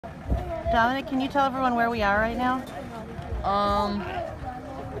Dominic, can you tell everyone where we are right now?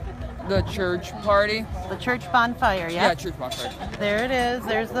 The church party. The church bonfire, yeah? Yeah, church bonfire. There it is.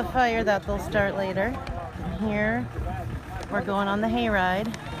 There's the fire that they'll start later. And here, we're going on the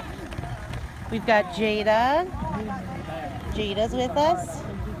hayride. We've got Jada. Jada's with us.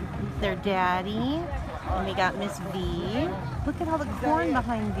 Their daddy. And we got Miss V. Look at all the corn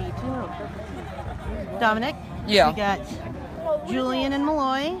behind V, too. Dominic? Yeah. We got Julian and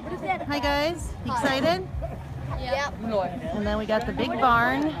Malloy. Hi, guys. Excited? Yep. And then we got the big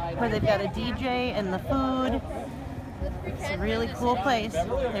barn where they've got a DJ and the food. It's a really cool place.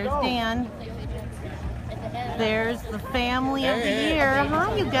 There's Dan. There's the family of the year.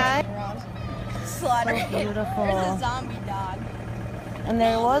 Hi, you guys. So beautiful. There's a zombie dog. And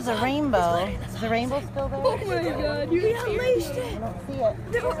there was a rainbow. Is the rainbow still there? Oh my god, you unleashed it. I don't see it.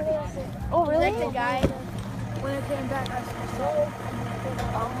 Oh, really? Like the guy, when I came back, I saw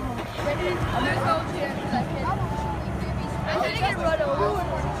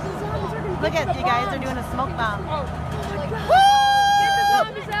Look at you guys, they're doing a smoke bomb. Woo! Get the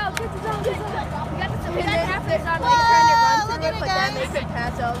zombies out! Get the zombies out! We got half the zombies trying to run through it, but that makes him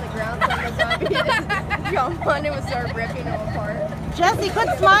pass out on the ground. So the zombie just jump on him and start ripping him apart. Jesse, quit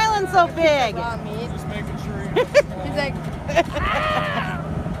smiling so big. Just making sure. He's like,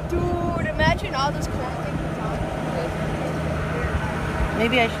 dude, imagine all this corn things.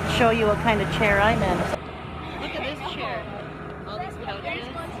 Maybe I should show you what kind of chair I'm in. Look at this chair. All these couches.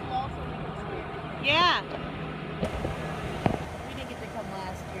 Yeah. We didn't get to come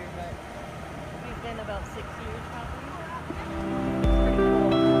last year, but we've been about 6 years probably.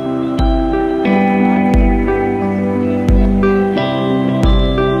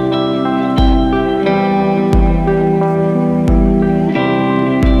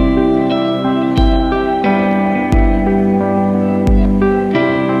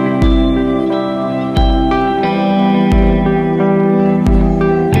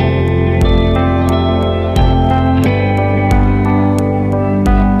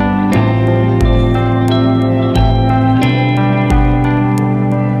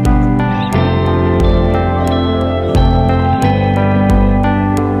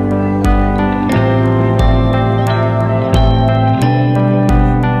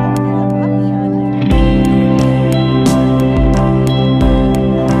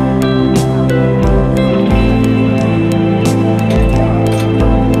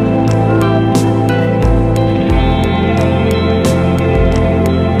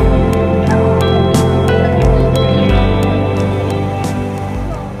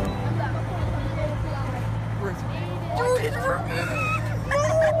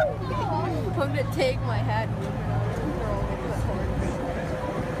 I'm gonna take my hat and move it over.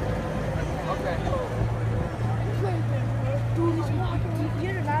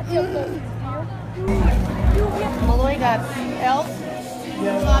 Malloy got elk,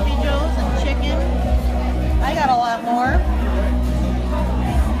 sloppy joes, and chicken. I got a lot more.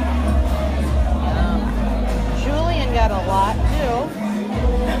 Julian got a lot too.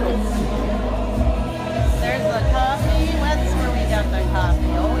 There's the coffee. That's where we got the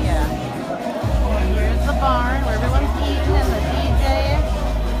coffee. Oh yeah. Here's the barn where everyone's eating and the DJ.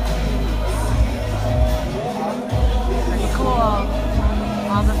 Pretty cool.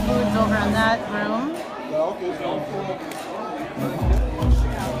 All the food's over in that room.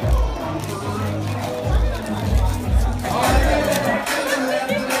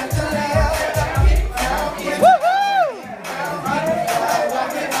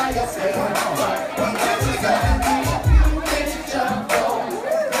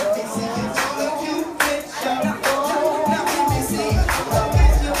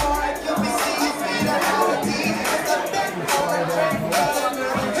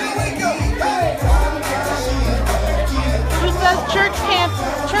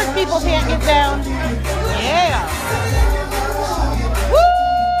 Church people can't get down. Yeah. Woo!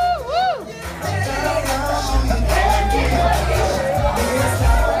 Woo!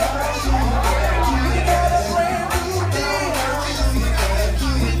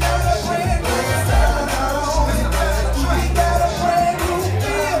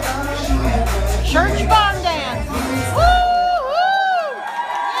 Church bomb dance. Woo!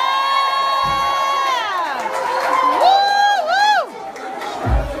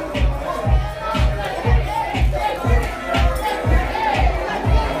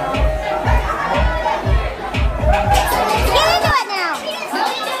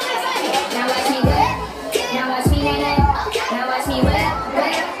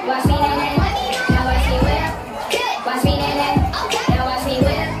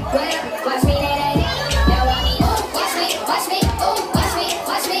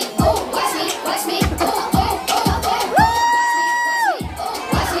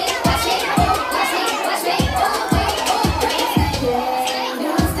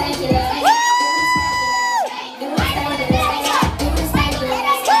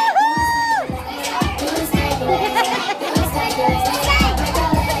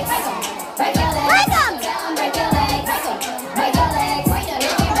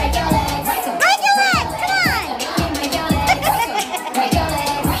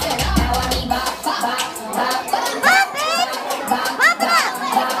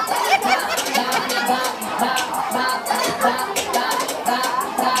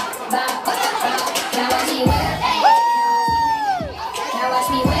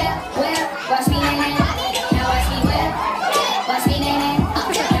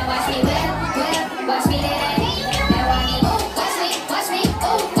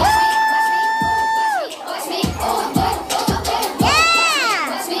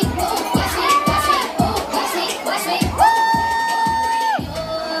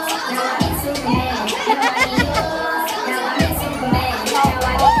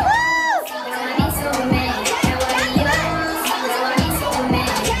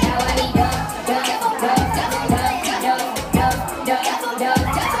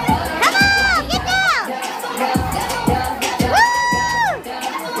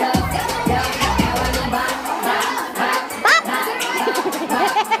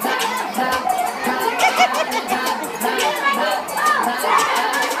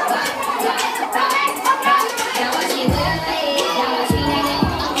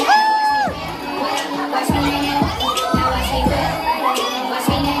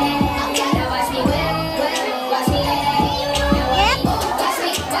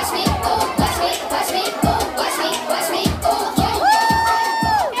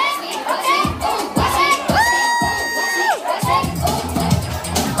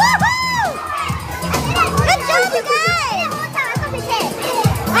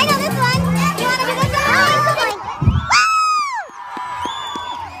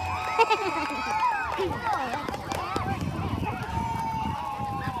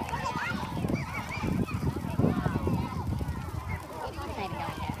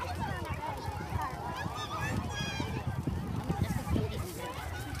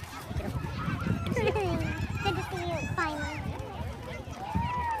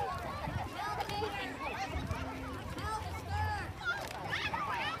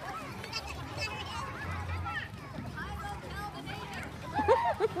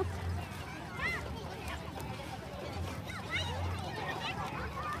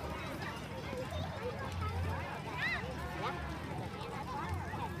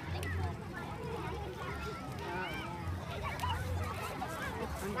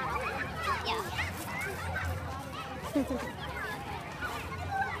 some